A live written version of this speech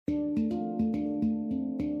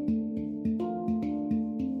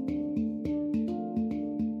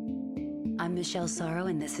Michelle Sorrow,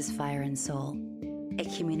 and this is Fire and Soul, a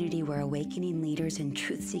community where awakening leaders and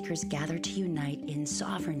truth seekers gather to unite in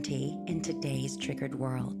sovereignty in today's triggered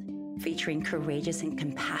world. Featuring courageous and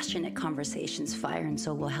compassionate conversations, Fire and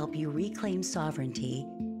Soul will help you reclaim sovereignty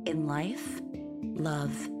in life,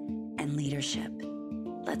 love, and leadership.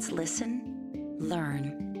 Let's listen,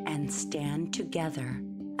 learn, and stand together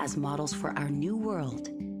as models for our new world,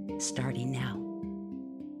 starting now.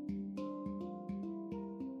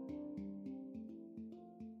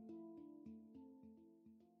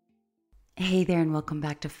 Hey there, and welcome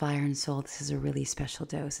back to Fire and Soul. This is a really special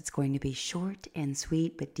dose. It's going to be short and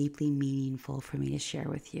sweet, but deeply meaningful for me to share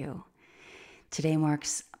with you. Today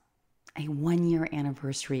marks a 1-year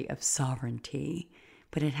anniversary of sovereignty,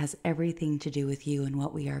 but it has everything to do with you and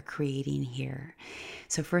what we are creating here.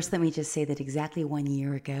 So first, let me just say that exactly 1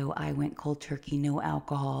 year ago, I went cold turkey, no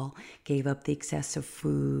alcohol, gave up the excessive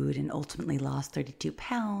food, and ultimately lost 32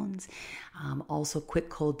 pounds. Also quit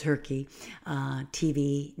cold turkey,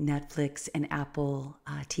 TV, Netflix, and Apple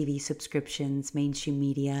TV subscriptions, mainstream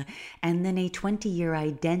media, and then a 20-year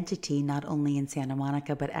identity, not only in Santa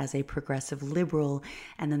Monica, but as a progressive liberal,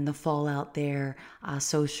 and then the fallout there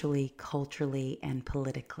socially, culturally, and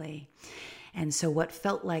politically. And so what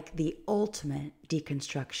felt like the ultimate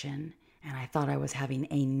deconstruction, and I thought I was having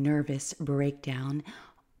a nervous breakdown,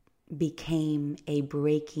 became a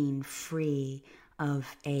breaking free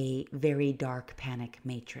of a very dark panic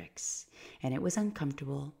matrix. And it was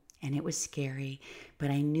uncomfortable and it was scary,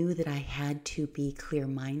 but I knew that I had to be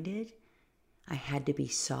clear-minded. I had to be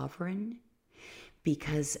sovereign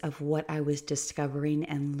because of what I was discovering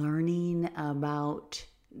and learning about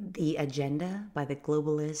the agenda by the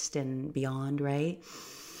globalist and beyond, right?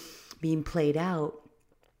 Being played out.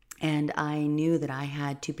 And I knew that I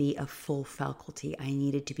had to be a full faculty. I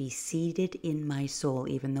needed to be seated in my soul,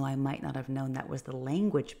 even though I might not have known that was the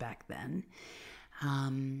language back then,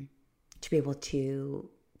 to be able to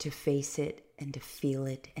face it and to feel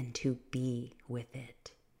it and to be with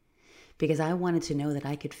it. Because I wanted to know that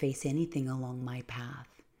I could face anything along my path.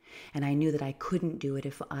 And I knew that I couldn't do it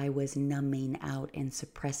if I was numbing out and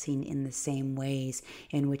suppressing in the same ways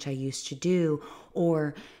in which I used to do,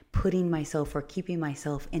 or putting myself or keeping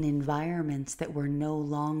myself in environments that were no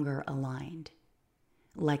longer aligned,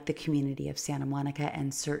 like the community of Santa Monica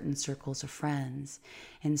and certain circles of friends.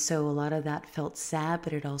 And so a lot of that felt sad,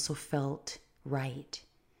 but it also felt right?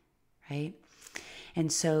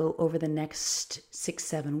 And so over the next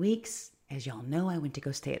 6-7 weeks, as y'all know, I went to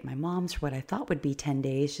go stay at my mom's for what I thought would be 10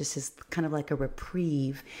 days, just as kind of like a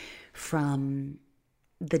reprieve from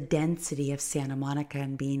the density of Santa Monica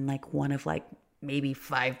and being like one of like maybe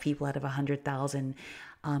 5 people out of 100,000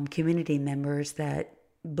 community members that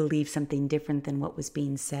believe something different than what was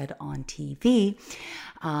being said on TV.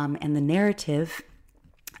 And the narrative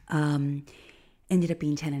ended up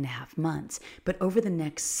being 10 and a half months. But over the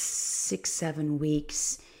next 6-7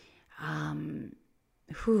 weeks,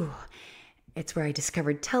 it's where I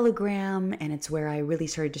discovered Telegram, and it's where I really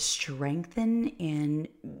started to strengthen in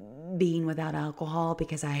being without alcohol,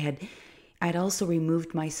 because I'd also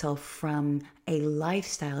removed myself from a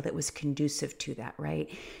lifestyle that was conducive to that, right?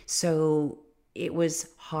 So it was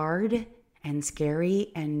hard and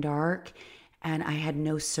scary and dark, and I had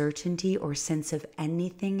no certainty or sense of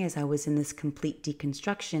anything as I was in this complete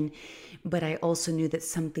deconstruction, but I also knew that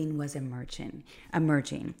something was emerging.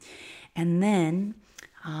 And then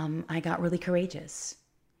I got really courageous,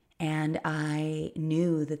 and I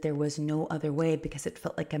knew that there was no other way, because it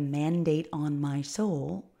felt like a mandate on my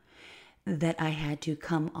soul that I had to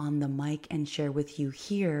come on the mic and share with you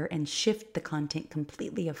here and shift the content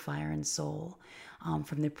completely of Fire and Soul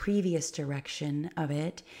from the previous direction of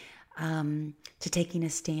it to taking a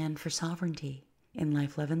stand for sovereignty in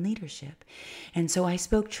life, love, and leadership. And so I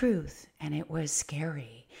spoke truth, and it was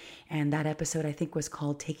scary. And that episode, I think, was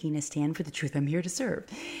called Taking a Stand for the Truth I'm Here to Serve.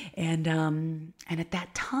 And at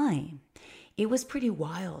that time, it was pretty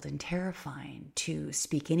wild and terrifying to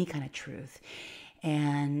speak any kind of truth.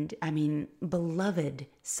 And I mean, beloved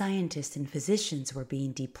scientists and physicians were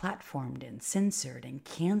being deplatformed and censored and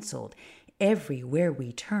canceled everywhere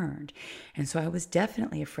we turned. And so I was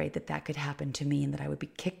definitely afraid that that could happen to me, and that I would be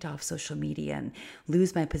kicked off social media and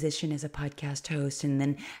lose my position as a podcast host. And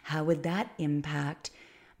then how would that impact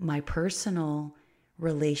my personal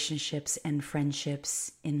relationships and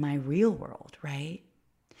friendships in my real world, right?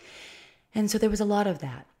 And so there was a lot of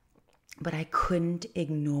that, but I couldn't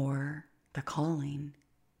ignore the calling.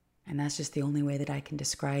 And that's just the only way that I can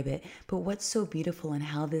describe it. But what's so beautiful, and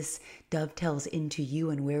how this dovetails into you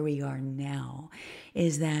and where we are now,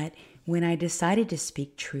 is that when I decided to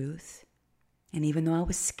speak truth, And even though I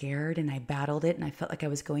was scared and I battled it and I felt like I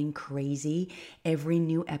was going crazy every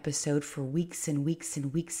new episode for weeks and weeks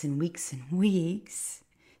and weeks and weeks and weeks,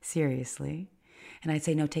 seriously. And I'd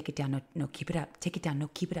say, no, take it down. No, no, keep it up. Take it down. No,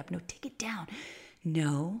 keep it up. No, take it down.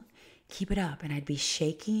 No, keep it up. And I'd be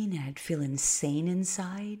shaking and I'd feel insane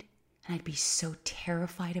inside. And I'd be so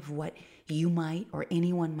terrified of what you might or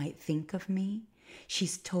anyone might think of me.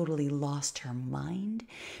 She's totally lost her mind,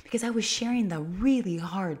 because I was sharing the really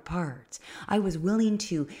hard parts. I was willing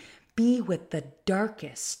to be with the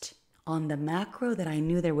darkest on the macro that I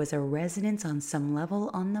knew there was a resonance on some level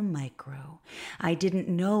on the micro. I didn't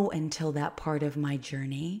know until that part of my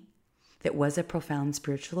journey that was a profound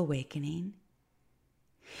spiritual awakening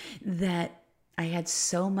that I had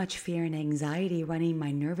so much fear and anxiety running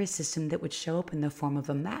my nervous system that would show up in the form of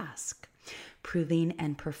a mask, proving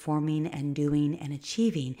and performing and doing and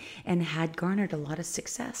achieving, and had garnered a lot of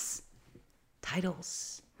success,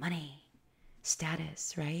 titles, money,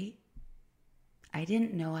 status, right? I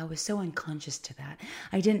didn't know. I was so unconscious to that.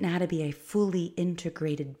 I didn't know how to be a fully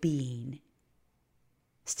integrated being.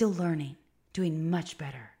 Still learning, doing much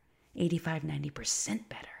better, 85, 90%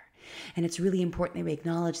 better. And it's really important that we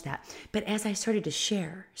acknowledge that. But as I started to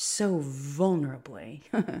share so vulnerably,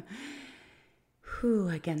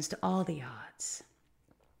 against all the odds,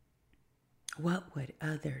 what would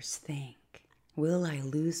others think? Will I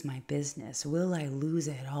lose my business? Will I lose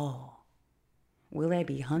it all? Will I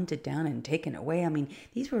be hunted down and taken away? I mean,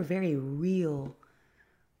 these were very real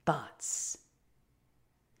thoughts.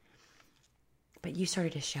 But you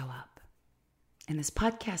started to show up. And this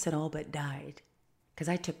podcast had all but died. Because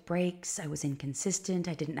I took breaks, I was inconsistent,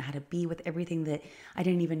 I didn't know how to be with everything that I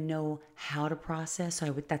didn't even know how to process.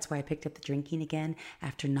 So that's why I picked up the drinking again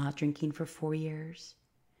after not drinking for 4 years.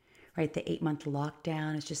 Right, the 8-month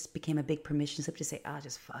lockdown, it just became a big permission slip to say,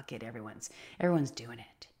 just fuck it, everyone's doing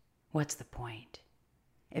it. What's the point?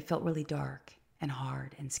 It felt really dark and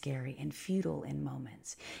hard and scary and futile in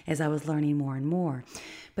moments as I was learning more and more.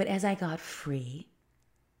 But as I got free,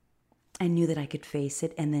 I knew that I could face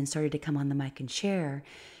it, and then started to come on the mic and share.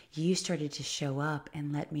 You started to show up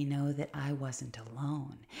and let me know that I wasn't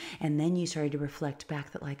alone. And then you started to reflect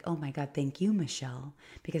back that like, oh my God, thank you, Michelle,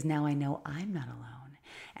 because now I know I'm not alone.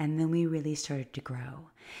 And then we really started to grow.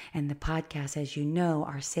 And the podcast, as you know,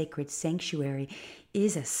 our sacred sanctuary,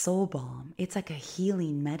 is a soul balm. It's like a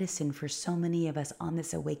healing medicine for so many of us on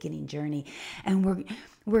this awakening journey. And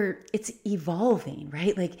it's evolving,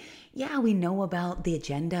 right? Like, yeah, we know about the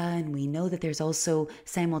agenda, and we know that there's also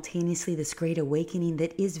simultaneously this great awakening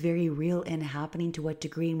that is very real and happening. To what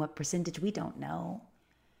degree and what percentage, we don't know.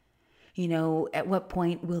 You know, at what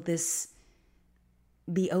point will this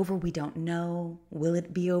be over? We don't know. Will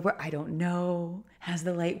it be over? I don't know. Has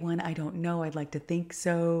the light won? I don't know. I'd like to think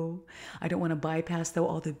so. I don't want to bypass, though,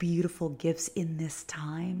 all the beautiful gifts in this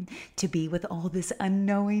time to be with all this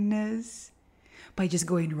unknowingness by just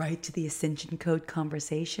going right to the Ascension Code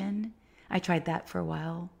conversation. I tried that for a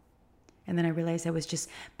while. And then I realized I was just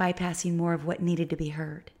bypassing more of what needed to be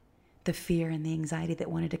heard. The fear and the anxiety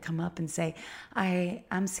that wanted to come up and say,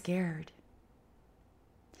 I'm scared.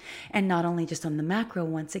 And not only just on the macro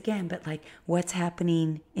once again, but like what's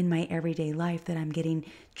happening in my everyday life that I'm getting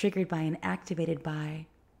triggered by and activated by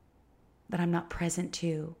that I'm not present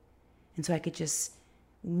to. And so I could just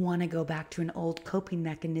want to go back to an old coping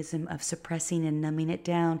mechanism of suppressing and numbing it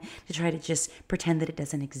down to try to just pretend that it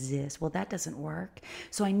doesn't exist. Well, that doesn't work.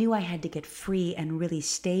 So I knew I had to get free and really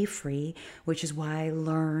stay free, which is why I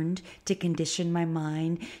learned to condition my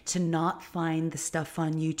mind to not find the stuff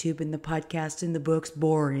on YouTube and the podcast and the books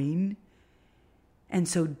boring and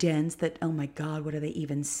so dense that, oh my God, what are they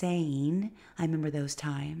even saying? I remember those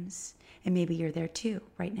times. And maybe you're there too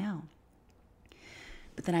right now.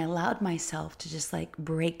 But then I allowed myself to just like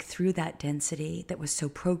break through that density that was so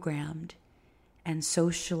programmed and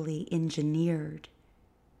socially engineered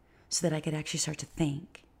so that I could actually start to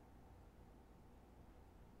think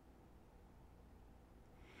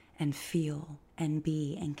and feel and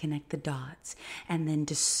be and connect the dots and then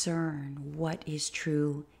discern what is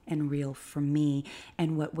true and real for me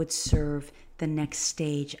and what would serve the next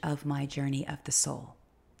stage of my journey of the soul.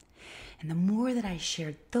 And the more that I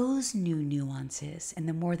shared those new nuances and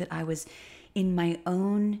the more that I was in my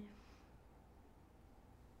own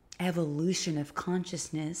evolution of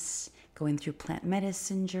consciousness, going through plant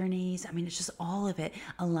medicine journeys, I mean, it's just all of it,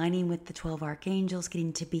 aligning with the 12 archangels,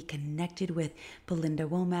 getting to be connected with Belinda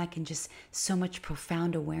Womack and just so much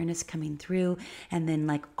profound awareness coming through. And then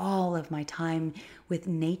like all of my time with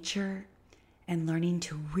nature, and learning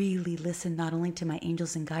to really listen not only to my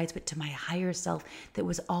angels and guides, but to my higher self that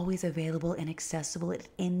was always available and accessible at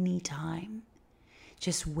any time.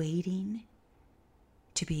 Just waiting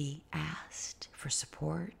to be asked for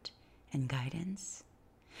support and guidance.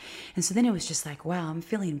 And so then it was just like, wow, I'm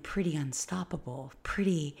feeling pretty unstoppable,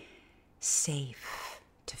 pretty safe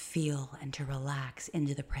to feel and to relax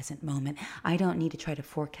into the present moment. I don't need to try to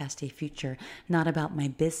forecast a future, not about my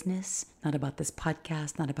business, not about this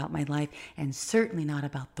podcast, not about my life, and certainly not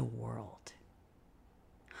about the world.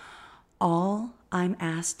 All I'm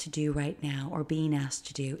asked to do right now, or being asked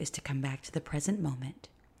to do, is to come back to the present moment,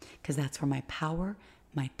 because that's where my power,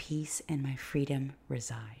 my peace, and my freedom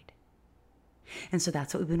reside. And so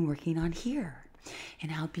that's what we've been working on here.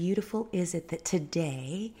 And how beautiful is it that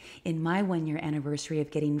today, in my 1-year anniversary of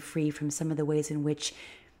getting free from some of the ways in which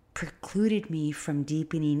precluded me from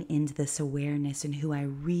deepening into this awareness and who I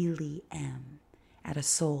really am at a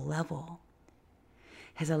soul level,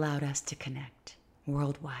 has allowed us to connect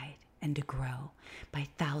worldwide and to grow by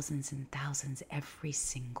thousands and thousands every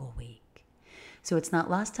single week. So it's not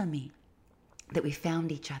lost on me that we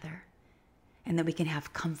found each other and that we can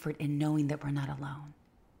have comfort in knowing that we're not alone.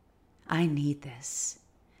 I need this,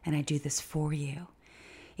 and I do this for you.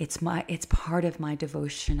 It's part of my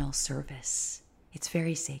devotional service. It's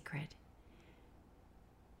very sacred.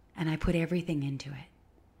 And I put everything into it.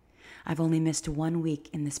 I've only missed 1 week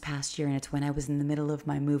in this past year, and it's when I was in the middle of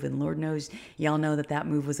my move. And Lord knows, y'all know that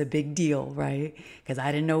move was a big deal, right? Because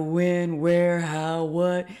I didn't know when, where, how,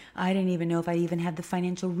 what. I didn't even know if I even had the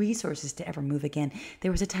financial resources to ever move again.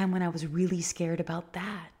 There was a time when I was really scared about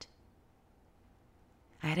that.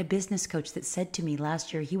 I had a business coach that said to me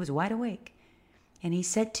last year, he was wide awake, and he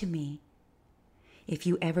said to me, if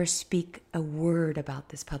you ever speak a word about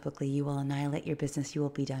this publicly, you will annihilate your business. You will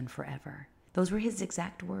be done forever. Those were his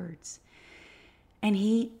exact words. And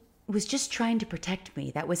he was just trying to protect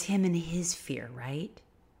me. That was him and his fear, right?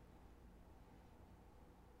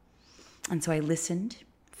 And so I listened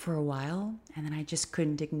for a while, and then I just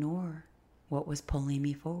couldn't ignore what was pulling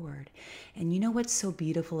me forward. And you know what's so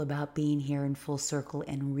beautiful about being here in full circle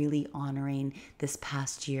and really honoring this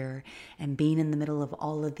past year and being in the middle of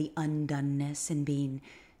all of the undoneness and being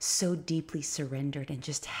so deeply surrendered and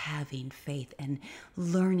just having faith and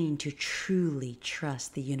learning to truly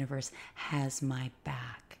trust the universe has my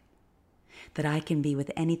back. That I can be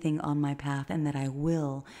with anything on my path and that I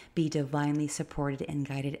will be divinely supported and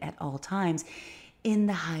guided at all times in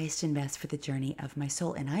the highest and best for the journey of my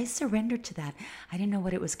soul. And I surrendered to that. I didn't know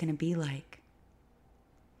what it was going to be like.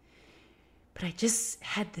 But I just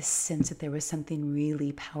had this sense that there was something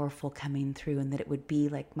really powerful coming through and that it would be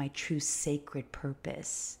like my true sacred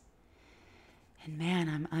purpose. And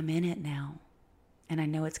man, I'm in it now. And I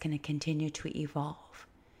know it's going to continue to evolve.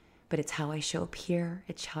 But it's how I show up here.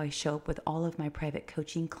 It's how I show up with all of my private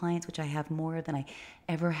coaching clients, which I have more than I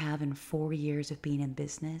ever have in 4 years of being in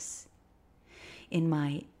business. In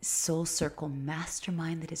my Soul Circle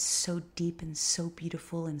mastermind that is so deep and so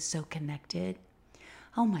beautiful and so connected.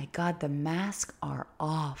 Oh my God, the masks are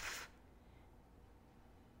off.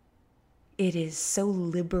 It is so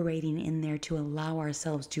liberating in there to allow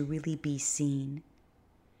ourselves to really be seen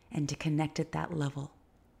and to connect at that level.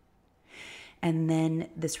 And then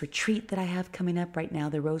this retreat that I have coming up right now,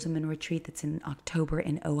 the Rosamond retreat that's in October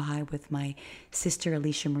in Ojai with my sister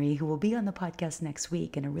Alicia Marie, who will be on the podcast next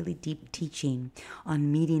week, and a really deep teaching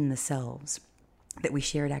on meeting the selves that we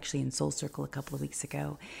shared actually in Soul Circle a couple of weeks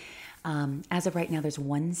ago. As of right now, there's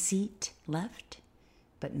 1 seat left,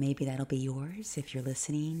 but maybe that'll be yours if you're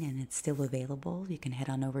listening and it's still available. You can head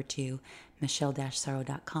on over to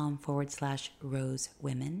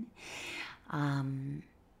michelle-sorrow.com/rosewomen.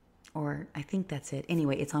 Or I think that's it.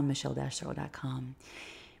 Anyway, it's on michelle-sorrow.com.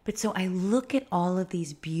 But so I look at all of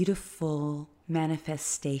these beautiful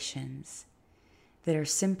manifestations that are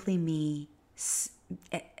simply me,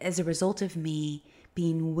 as a result of me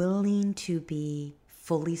being willing to be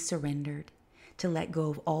fully surrendered, to let go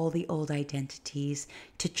of all the old identities,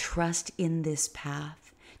 to trust in this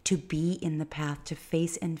path, to be in the path, to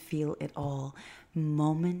face and feel it all,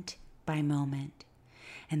 moment by moment.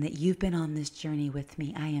 And that you've been on this journey with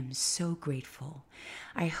me. I am so grateful.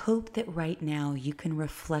 I hope that right now you can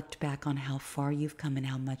reflect back on how far you've come and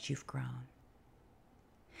how much you've grown.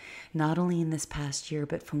 Not only in this past year,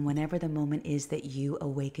 but from whenever the moment is that you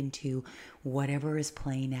awaken to whatever is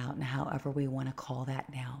playing out and however we want to call that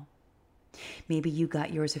now. Maybe you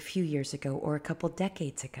got yours a few years ago or a couple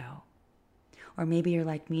decades ago. Or maybe you're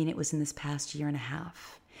like me and it was in this past year and a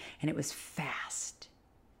half and it was fast.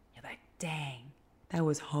 You're like, dang. That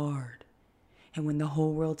was hard. And when the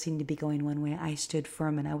whole world seemed to be going one way, I stood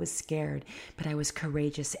firm and I was scared, but I was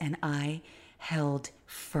courageous and I held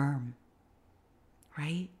firm.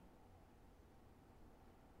 Right?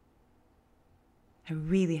 I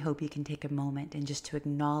really hope you can take a moment and just to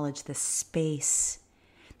acknowledge the space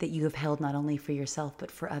that you have held not only for yourself,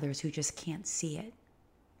 but for others who just can't see it.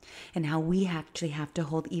 And how we actually have to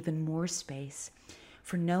hold even more space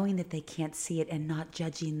for knowing that they can't see it and not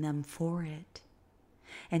judging them for it.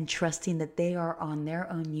 And trusting that they are on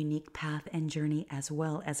their own unique path and journey as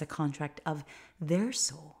well as a contract of their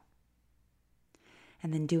soul.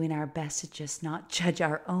 And then doing our best to just not judge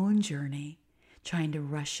our own journey, trying to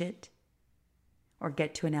rush it or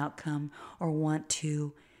get to an outcome or want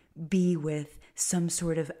to be with some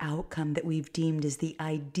sort of outcome that we've deemed as the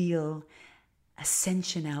ideal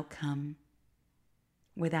ascension outcome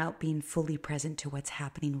without being fully present to what's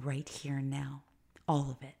happening right here and now,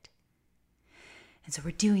 all of it. And so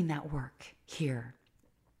we're doing that work here,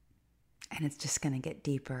 and it's just going to get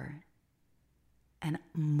deeper and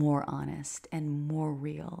more honest and more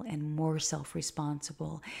real and more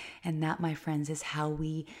self-responsible. And that, my friends, is how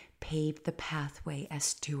we pave the pathway as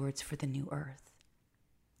stewards for the new earth.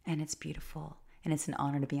 And it's beautiful, and it's an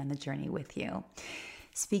honor to be on the journey with you.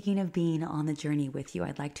 Speaking of being on the journey with you,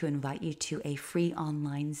 I'd like to invite you to a free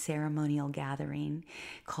online ceremonial gathering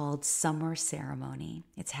called Summer Ceremony.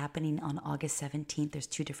 It's happening on August 17th. There's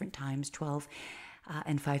 2 different times, 12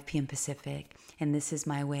 and 5 p.m. Pacific. And this is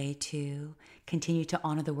my way to continue to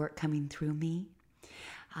honor the work coming through me.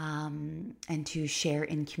 And to share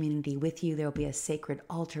in community with you. There will be a sacred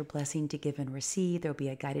altar blessing to give and receive. There will be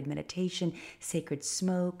a guided meditation, sacred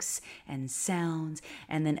smokes and sounds,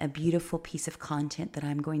 and then a beautiful piece of content that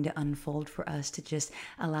I'm going to unfold for us to just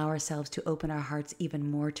allow ourselves to open our hearts even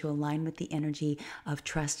more to align with the energy of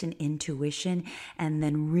trust and intuition, and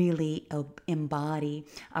then really embody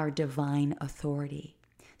our divine authority,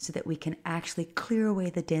 so that we can actually clear away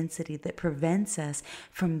the density that prevents us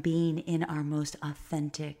from being in our most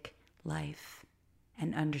authentic life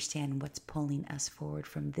and understand what's pulling us forward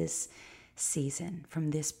from this season, from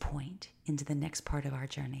this point into the next part of our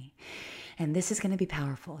journey. And this is going to be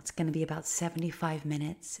powerful. It's going to be about 75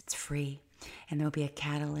 minutes. It's free. And there'll be a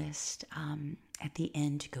catalyst at the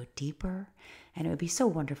end to go deeper. And it would be so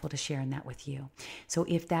wonderful to share in that with you. So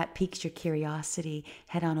if that piques your curiosity,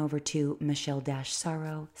 head on over to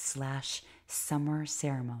Michelle-Sorrow/Summer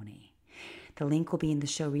Ceremony. The link will be in the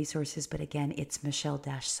show resources, but again, it's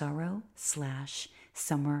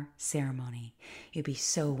Michelle-Sorrow/Summer Ceremony. It'd be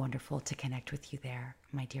so wonderful to connect with you there,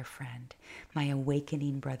 my dear friend, my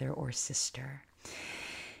awakening brother or sister.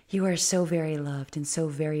 You are so very loved and so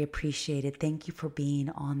very appreciated. Thank you for being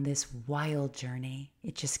on this wild journey.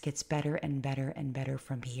 It just gets better and better and better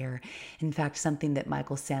from here. In fact, something that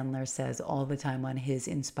Michael Sandler says all the time on his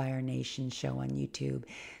Inspire Nation show on YouTube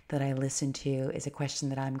that I listen to is a question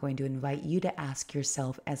that I'm going to invite you to ask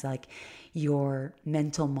yourself as like your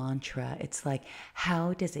mental mantra. It's like,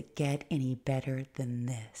 how does it get any better than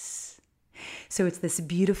this? So it's this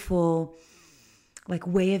beautiful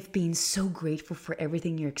way of being so grateful for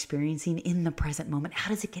everything you're experiencing in the present moment. How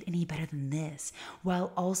does it get any better than this?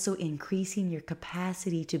 While also increasing your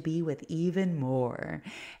capacity to be with even more.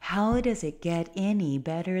 How does it get any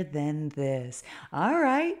better than this? All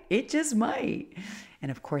right, it just might.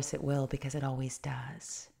 And of course it will, because it always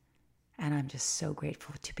does. And I'm just so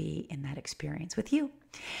grateful to be in that experience with you.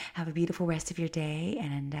 Have a beautiful rest of your day,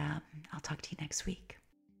 and I'll talk to you next week.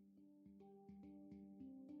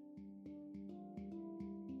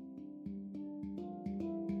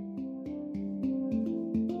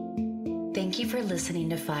 Thank you for listening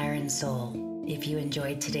to Fire and Soul. If you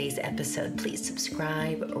enjoyed today's episode, please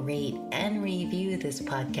subscribe, rate, and review this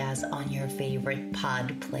podcast on your favorite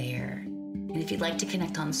pod player. And if you'd like to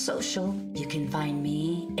connect on social, you can find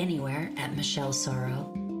me anywhere at Michelle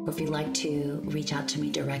Sorrow. Or if you'd like to reach out to me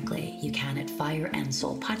directly, you can at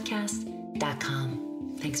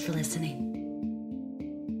fireandsoulpodcast.com. Thanks for listening.